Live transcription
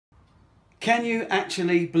Can you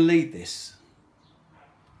actually believe this?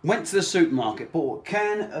 Went to the supermarket, bought a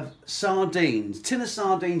can of sardines, tin of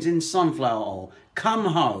sardines in sunflower oil, come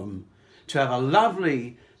home to have a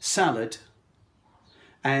lovely salad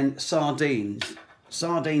and sardine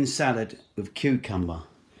salad with cucumber.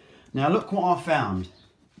 Now look what I found.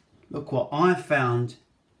 Look what I found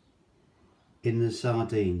in the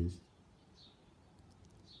sardines.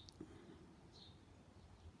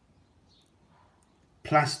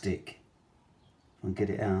 Plastic. If I can get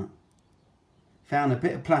it out. Found a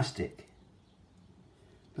bit of plastic.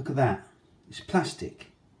 Look at that. It's plastic.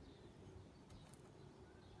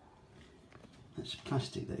 That's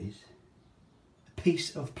plastic, that is. A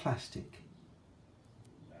piece of plastic.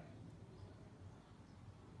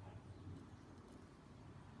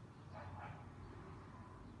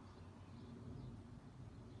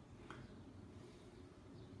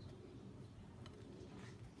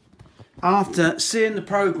 After seeing the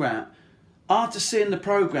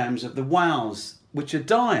programs of the whales which are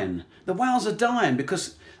dying, the whales are dying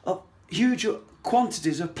because of huge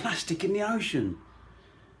quantities of plastic in the ocean,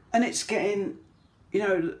 and it's getting,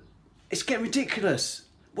 it's getting ridiculous.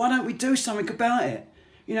 Why don't we do something about it?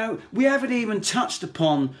 We haven't even touched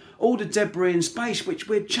upon all the debris in space, which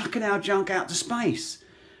we're chucking our junk out to space.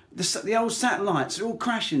 The old satellites are all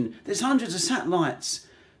crashing. There's hundreds of satellites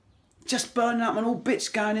just burning up and all bits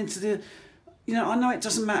going into the, I know it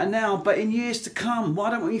doesn't matter now, but in years to come, why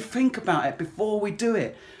don't we think about it before we do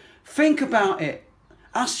it? Think about it.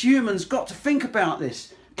 Us humans got to think about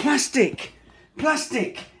this. Plastic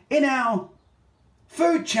in our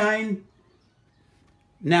food chain.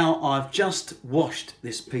 Now I've just washed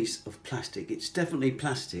this piece of plastic. It's definitely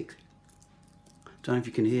plastic. Don't know if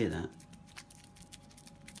you can hear that.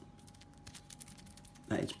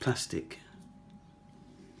 That is plastic.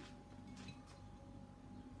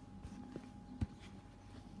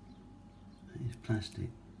 Plastic.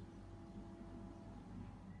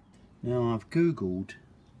 Now I've googled.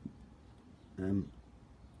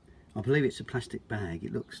 I believe it's a plastic bag.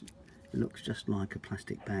 It looks just like a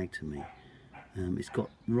plastic bag to me. It's got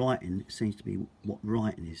writing. It seems to be what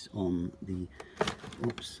writing is on the.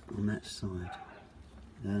 Oops, on that side.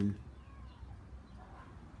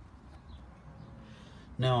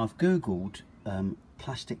 Now I've googled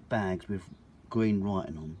plastic bags with green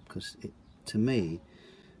writing on, because to me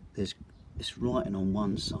it's writing on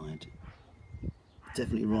one side,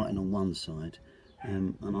 definitely writing on one side,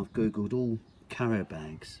 and I've googled all carrier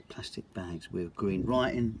bags, plastic bags with green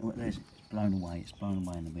writing. Oh, there's, it's blown away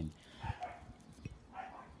in the wind,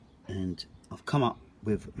 and I've come up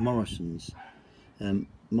with Morrison's.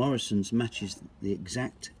 Morrison's matches the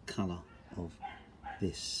exact colour of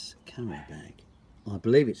this carrier bag. I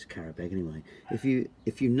believe it's a carrier bag anyway. If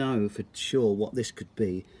you know for sure what this could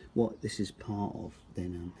be, what this is part of,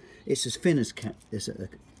 then it's as thin as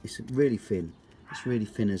it's really thin. It's really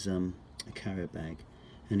thin as a carrier bag.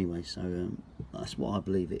 Anyway, so that's what I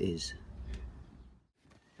believe it is.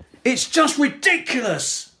 It's just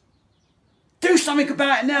ridiculous. Do something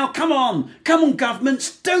about it now. Come on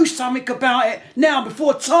governments, do something about it now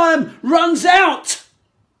before time runs out.